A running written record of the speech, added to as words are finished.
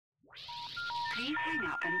hang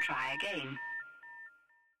up and try again.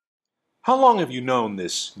 How long have you known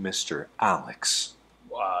this Mr. Alex?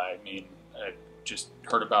 I just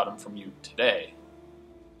heard about him from you today.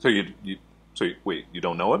 So wait, you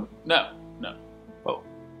don't know him? No.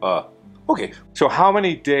 Oh, okay. So how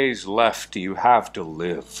many days left do you have to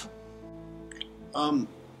live? I'm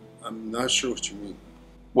not sure what you mean.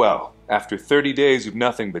 Well, after 30 days of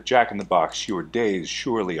nothing but Jack in the Box, your days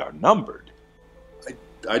surely are numbered.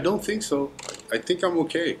 I don't think so. I think I'm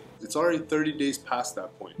okay. It's already 30 days past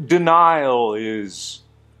that point. Denial is...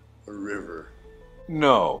 A river.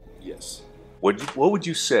 No. Yes. What would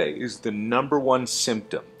you say is the #1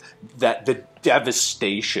 symptom that the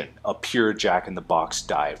devastation a pure Jack in the Box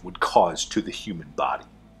diet would cause to the human body?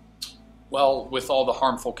 Well, with all the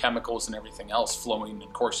harmful chemicals and everything else flowing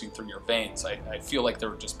and coursing through your veins, I feel like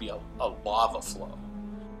there would just be a lava flow.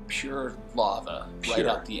 Pure lava right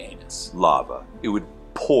out the anus. Lava. It would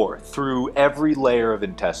pour through every layer of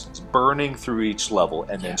intestines, burning through each level,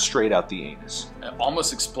 and then straight out the anus.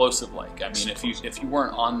 Almost explosive-like. I mean, if you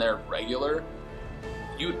weren't on there regular,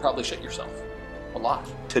 you would probably shit yourself a lot.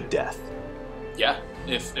 To death. Yeah,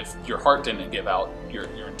 if your heart didn't give out, your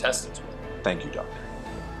intestines would. Thank you, doctor.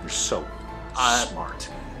 You're so smart.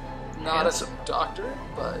 Not as a doctor,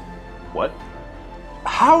 but... What?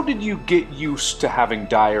 How did you get used to having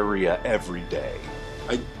diarrhea every day?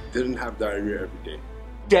 I didn't have diarrhea every day.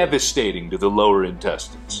 Devastating to the lower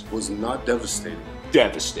intestines. Was not devastating.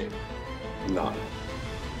 Devastating. Not.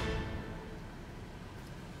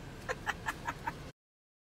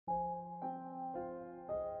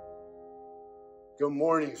 Good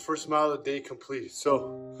morning. First mile of the day complete.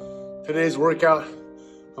 So today's workout,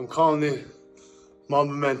 I'm calling it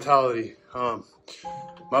Mamba Mentality.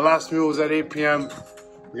 My last meal was at 8 p.m.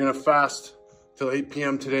 We're gonna fast till 8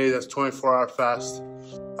 p.m. today. That's 24-hour fast.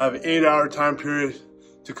 I have an 8-hour time period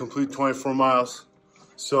to complete 24 miles.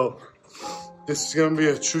 So this is gonna be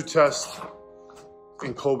a true test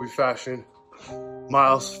in Kobe fashion.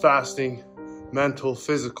 Miles, fasting, mental,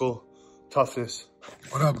 physical, toughness.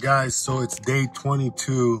 What up, guys? So it's day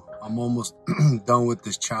 22. I'm almost done with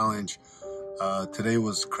this challenge. Today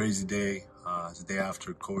was a crazy day. It's the day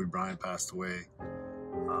after Kobe Bryant passed away.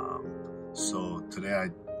 So today I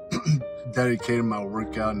dedicated my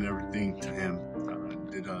workout and everything to him.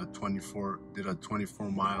 Did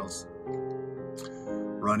 24 miles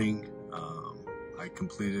running. I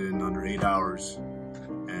completed it in under 8 hours,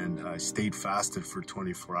 and I stayed fasted for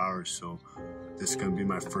 24 hours. So this is gonna be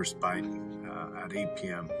my first bite at 8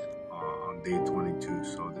 p.m. On day 22.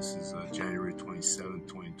 So this is January 27th,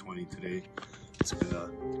 2020 today. It's been a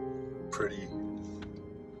pretty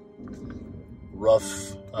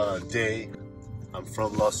rough day. I'm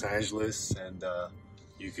from Los Angeles, and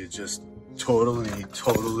you could just totally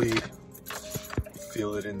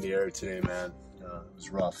feel it in the air today, man. It was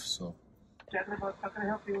rough. So How can I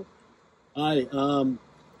help you? Hi,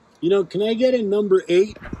 can I get a number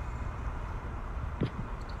 8?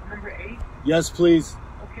 Number 8? Yes, please.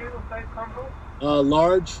 Okay, what size combo?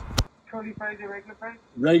 Large. Curly fries or regular fries?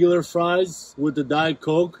 Regular fries with the Diet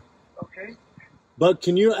Coke. Okay. But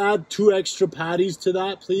can you add 2 extra patties to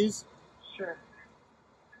that, please? Sure.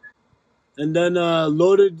 And then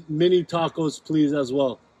loaded mini tacos, please, as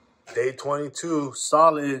well. day 22,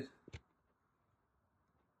 solid.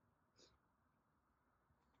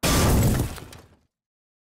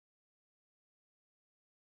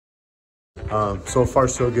 So far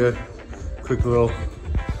so good. Quick little,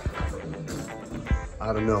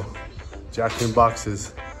 I don't know, Jack in the Box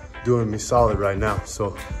is doing me solid right now.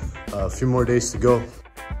 So a few more days to go.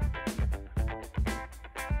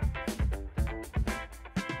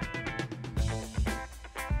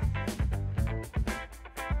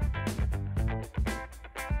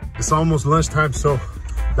 It's almost lunchtime, so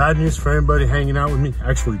bad news for anybody hanging out with me.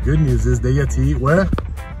 Actually, good news is they get to eat where?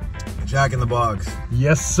 Jack in the Box.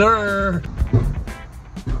 Yes, sir.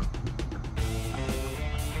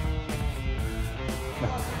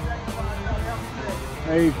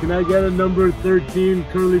 Hey, can I get a number 13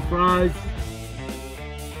 curly fries?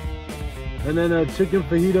 And then a chicken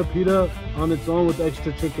fajita pita on its own with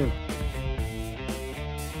extra chicken.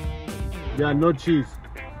 Yeah, no cheese.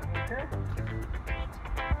 Okay.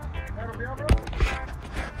 That'll be all, bro?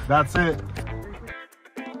 That's it.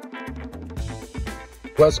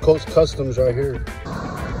 West Coast Customs right here.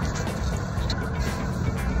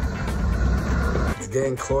 It's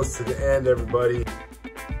getting close to the end, everybody.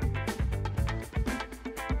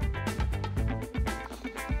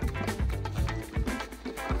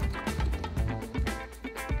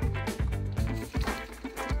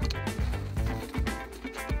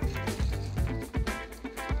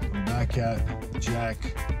 I'm back at Jack.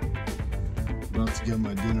 About to get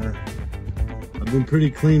my dinner. I've been pretty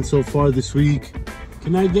clean so far this week.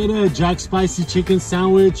 Can I get a Jack Spicy chicken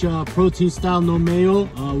sandwich, protein style, no mayo,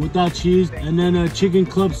 without cheese, and then a chicken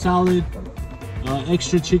club salad,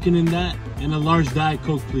 extra chicken in that, and a large Diet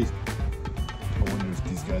Coke, please. I wonder if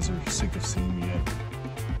these guys are sick of seeing me yet.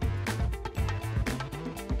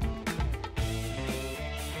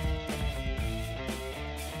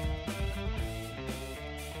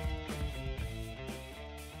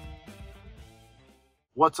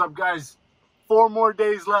 What's up, guys? 4 more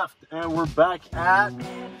days left, and we're back at,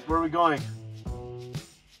 where are we going?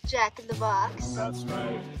 Jack in the Box. That's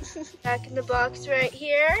right. Jack in the Box right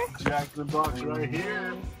here. Jack in the Box right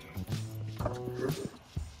here.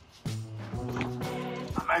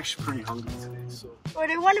 I'm actually pretty hungry today, so.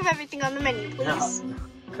 Order one of everything on the menu, please. Yeah.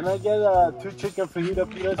 Can I get 2 chicken fajita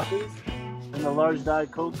pitas, please? And a large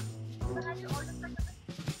Diet Coke?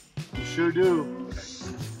 You sure do.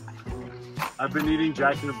 I've been eating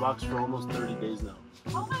Jack in the Box for almost 30 days now.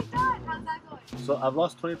 Oh my god, how's that going? So I've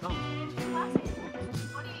lost 20 pounds.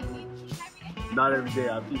 What do you eat every day? Not every day.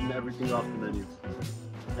 I've eaten everything off the menu.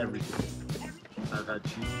 Everything. I've had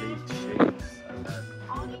cheesesteaks, shakes. I've had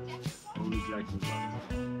only Jack in the Box.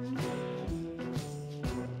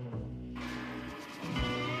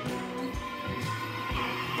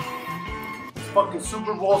 It's fucking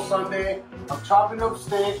Super Bowl Sunday. I'm chopping up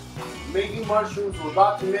steak, making mushrooms. We're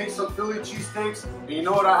about to make some Philly cheesesteaks. And you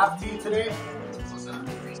know what I have to eat today?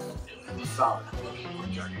 Salad.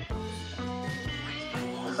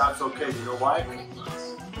 And that's okay. You know why?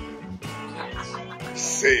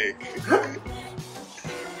 Sick.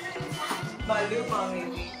 Maluma,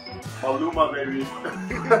 baby. Maluma, baby.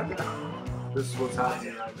 This is what's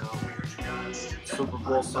happening right now. Super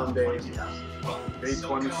Bowl Sunday, day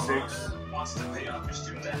 26. I'm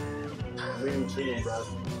eating chicken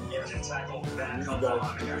breast. These guys,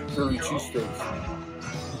 Philly cheesesteaks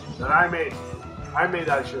that I made. I made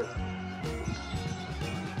that shit.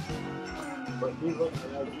 But he looks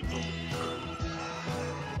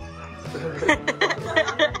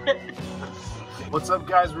What's up,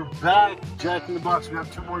 guys? We're back. Jack in the Box. We have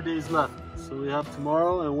 2 more days left. So we have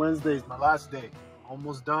tomorrow and Wednesday is my last day.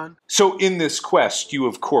 Almost done. So in this quest, you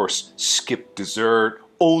of course skipped dessert,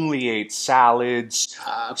 only ate salads.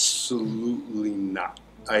 Absolutely not.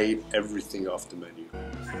 I ate everything off the menu.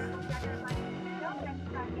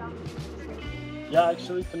 Yeah,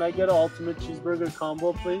 actually, can I get an ultimate cheeseburger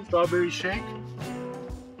combo, please? Strawberry shake.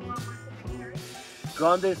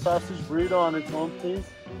 Grande sausage burrito on its own, please.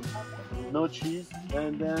 No cheese.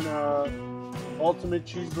 And then ultimate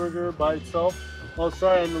cheeseburger by itself. Oh,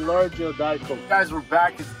 sorry, and a large Diet Coke. Guys, we're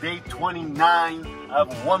back. It's day 29. I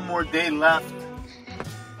have 1 more day left.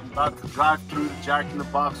 I'm about to drive through the Jack in the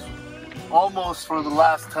Box almost for the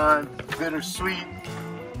last time. Bittersweet.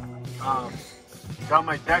 Got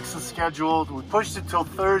my DEXA scheduled. We pushed it till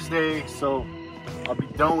Thursday, so I'll be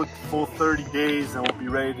done with the full 30 days and we'll be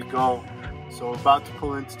ready to go. So we're about to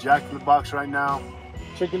pull into Jack in the Box right now.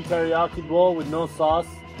 Chicken teriyaki bowl with no sauce.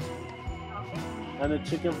 And a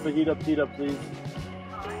chicken fajita pita, please.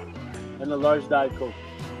 And a large Diet Coke.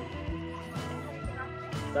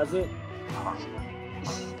 That's it.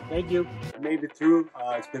 Thank you. Made it through.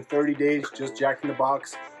 It's been 30 days, just Jack in the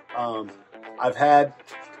Box. I've had,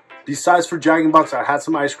 besides for Jack in the Box, I had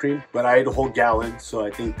some ice cream, but I ate a whole gallon, so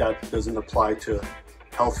I think that doesn't apply to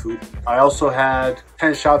health food. I also had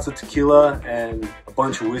 10 shots of tequila and a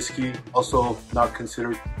bunch of whiskey, also not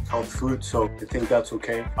considered health food, so I think that's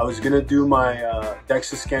okay. I was gonna do my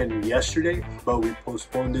DEXA scan yesterday, but we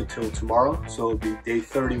postponed it till tomorrow, so it'll be day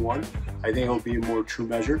 31. I think it'll be a more true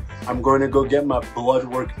measure. I'm going to go get my blood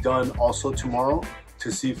work done also tomorrow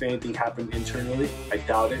to see if anything happened internally. I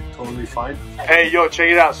doubt it, totally fine. Hey, yo,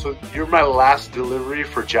 check it out. So you're my last delivery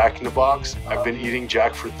for Jack in the Box. I've been eating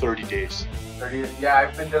Jack for 30 days. 30, yeah,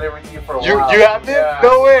 I've been delivering to you for a while. You have been? Yeah.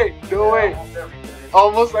 No way, no way. Almost every day.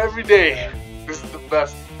 Almost every day. This is the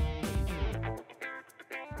best.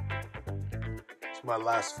 It's my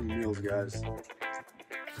last few meals, guys.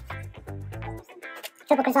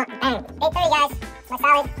 Triple croissant, bang. Day 30, guys. My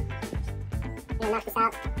salad. Knock this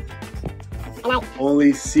out. And I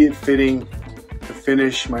Only see it fitting to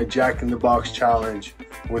finish my Jack in the Box challenge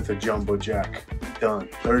with a jumbo jack. Done.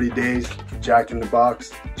 30 days, Jack in the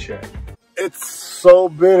Box, check. It's so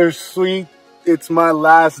bittersweet. It's my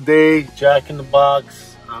last day, Jack in the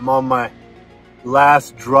Box. I'm on my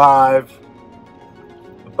last drive.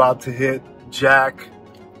 About to hit Jack.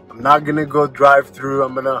 I'm not gonna go drive through.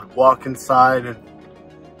 I'm gonna walk inside and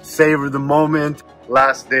savor the moment.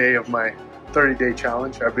 Last day of my 30-day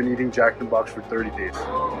challenge. I've been eating Jack in the Box for 30 days.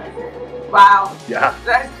 Wow. Yeah.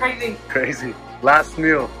 That's crazy. Crazy. Last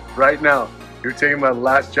meal right now. You're taking my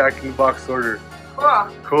last Jack in the Box order. Cool.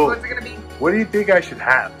 Cool. What's it gonna be? What do you think I should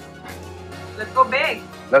have? Let's go big.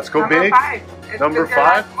 Let's go Number big. 5. Number It's your 5?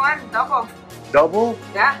 last one, double. Double?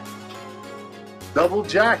 Yeah. Double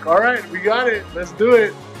Jack. All right, we got it. Let's do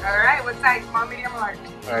it. All right. What size? Small, medium, large?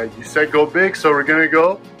 All right, you said go big, so we're gonna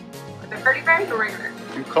go. The 35 or regular?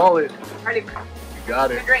 You call it. 35. You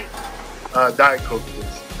got it. Good drink. Diet Coke,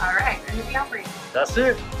 please. All right. Anything else for you? That's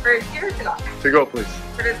it. For here to go. To go, please.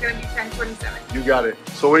 So it's gonna be 10:27. You got it.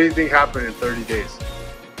 So what do you think happened in 30 days?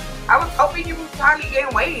 I was hoping you would probably gain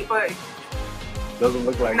weight, but Doesn't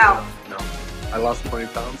look like No. it. No. I lost 20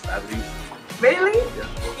 pounds at least. really?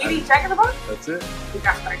 Yeah. You eat Jack in the Box? That's it. You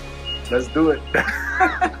got started. Let's do it.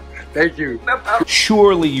 Thank you. No problem.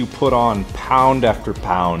 Surely you put on pound after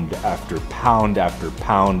pound after pound after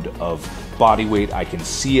pound of body weight. I can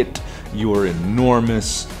see it. You're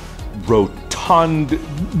enormous, rotund,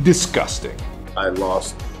 disgusting. I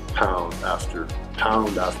lost pound after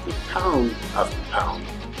pound after pound after pound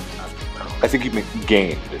after pound. I think you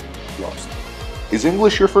gained. Lost. Is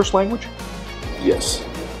English your first language? Yes.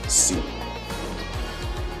 C.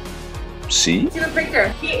 See? See the picture.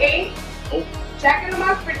 He ate Jack in the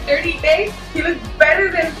Box for 30 days. He looks better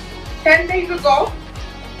than 10 days ago.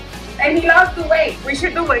 And he lost the weight. We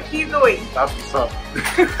should do what he's doing. That's what's up.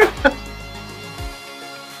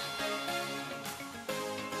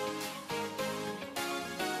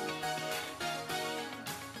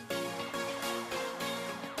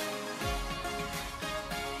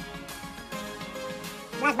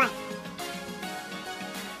 Last bite.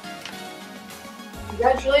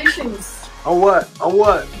 Congratulations! On what? On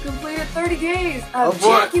what? You completed 30 days of Of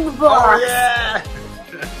what? Jack in the Box! Oh, yeah!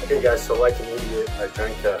 Hey guys, so like an idiot, I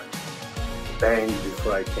drank a bang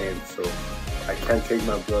before I came, so I can't take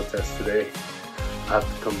my blood test today. I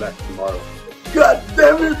have to come back tomorrow. God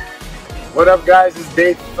damn it! What up guys, it's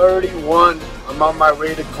day 31. I'm on my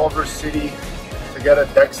way to Culver City to get a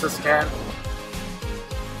DEXA scan.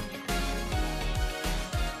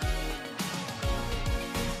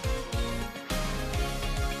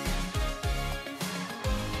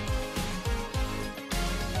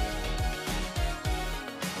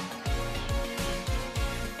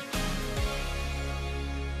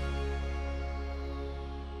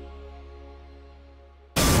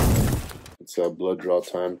 It's blood draw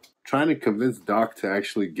time. Trying to convince Doc to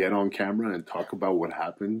actually get on camera and talk about what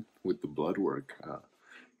happened with the blood work.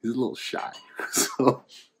 He's a little shy, so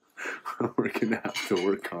we're gonna have to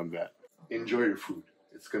work on that. Enjoy your food.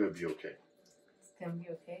 It's gonna be okay. It's gonna be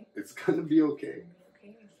okay. It's gonna be okay.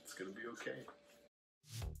 Okay. It's gonna be okay.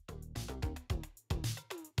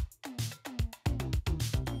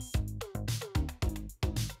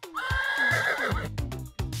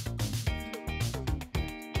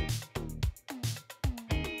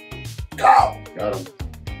 Got him.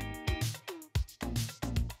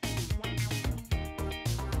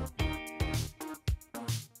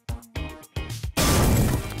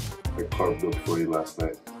 I carved up for you last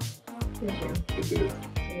night. Thank you. I did.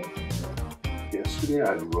 Yesterday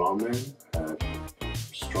I had ramen, had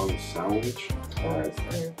strong sandwich,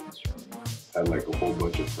 had like a whole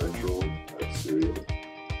bunch of French rolls, had cereal.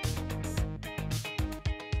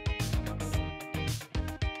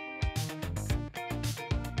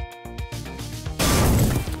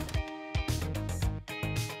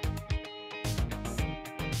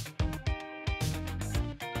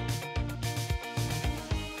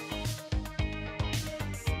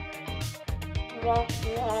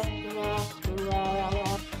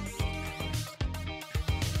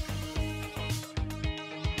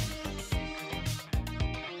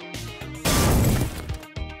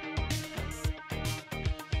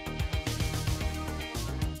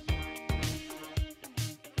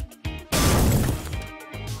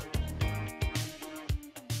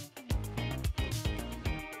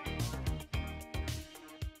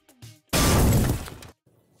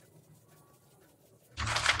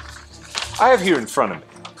 I have here in front of me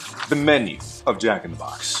the menu of Jack in the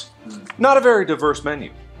Box. Not a very diverse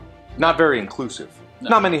menu. Not very inclusive. No.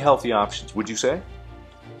 Not many healthy options, would you say?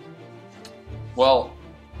 Well,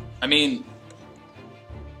 I mean,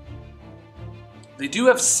 they do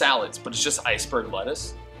have salads, but it's just iceberg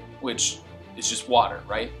lettuce, which is just water,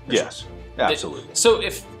 right? Yes, absolutely. So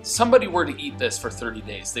if somebody were to eat this for 30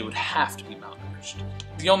 days, they would have to be malnourished.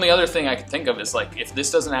 The only other thing I could think of is like, if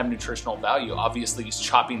this doesn't have nutritional value, obviously he's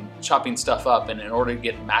chopping stuff up, and in order to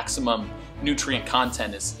get maximum nutrient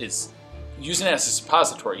content is using it as a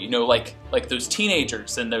suppository, you know, like those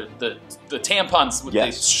teenagers and the tampons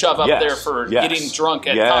they shove up there for getting drunk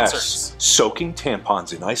at concerts. Soaking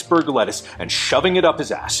tampons in iceberg lettuce and shoving it up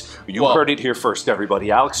his ass. You heard it here first,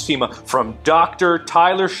 everybody. Alex Tima from Dr.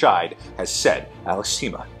 Tyler Scheid has said Alex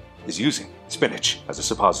Tima is using spinach as a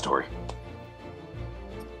suppository.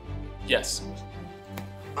 Yes.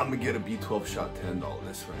 I'm gonna get a B12 shot to end all of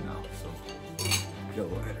this right now, so get a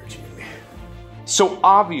little energy in me. So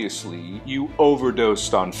obviously you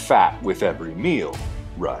overdosed on fat with every meal,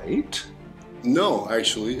 right? No,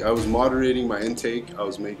 actually, I was moderating my intake. I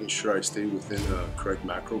was making sure I stayed within a correct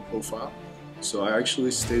macro profile. So I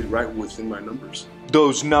actually stayed right within my numbers.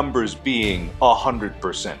 Those numbers being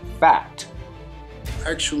 100% fat.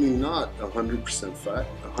 Actually not 100% fat,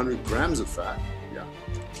 100 grams of fat, yeah.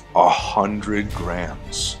 100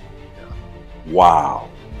 grams. Yeah. Wow.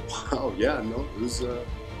 Wow, yeah, no, it was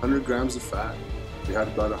 100 grams of fat. We had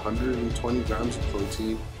about 120 grams of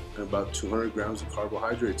protein and about 200 grams of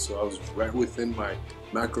carbohydrates. So I was right within my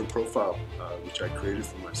macro profile, which I created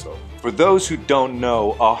for myself. For those who don't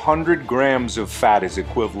know, 100 grams of fat is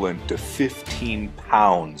equivalent to 15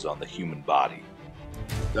 pounds on the human body.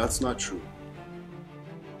 That's not true.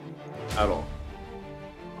 At all.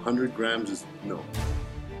 100 grams is no.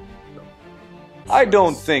 I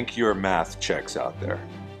don't think your math checks out there.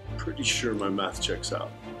 Pretty sure my math checks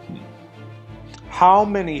out. How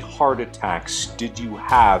many heart attacks did you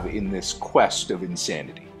have in this quest of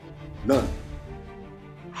insanity? None.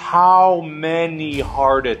 How many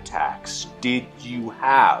heart attacks did you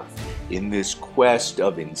have in this quest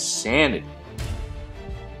of insanity?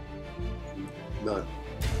 None.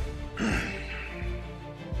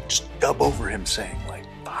 Just dub over him saying like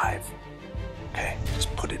 5. Okay,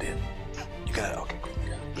 just put it in. You got it. Okay, cool.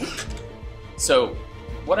 So,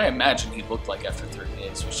 what I imagined he looked like after 30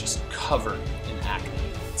 days was just covered in acne,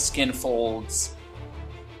 skin folds,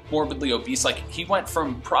 morbidly obese. Like, he went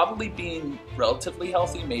from probably being relatively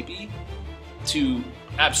healthy, maybe, to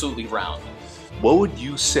absolutely round. What would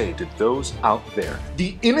you say to those out there,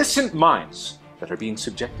 the innocent minds that are being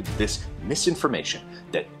subjected to this misinformation,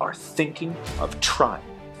 that are thinking of trying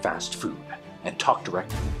fast food and talk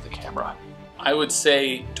directly to the camera? I would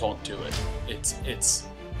say don't do it. It's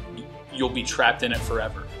you'll be trapped in it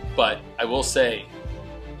forever. But I will say,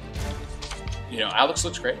 you know, Alex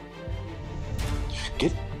looks great.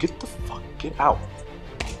 Get out.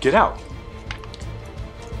 Get out.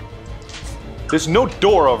 There's no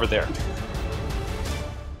door over there.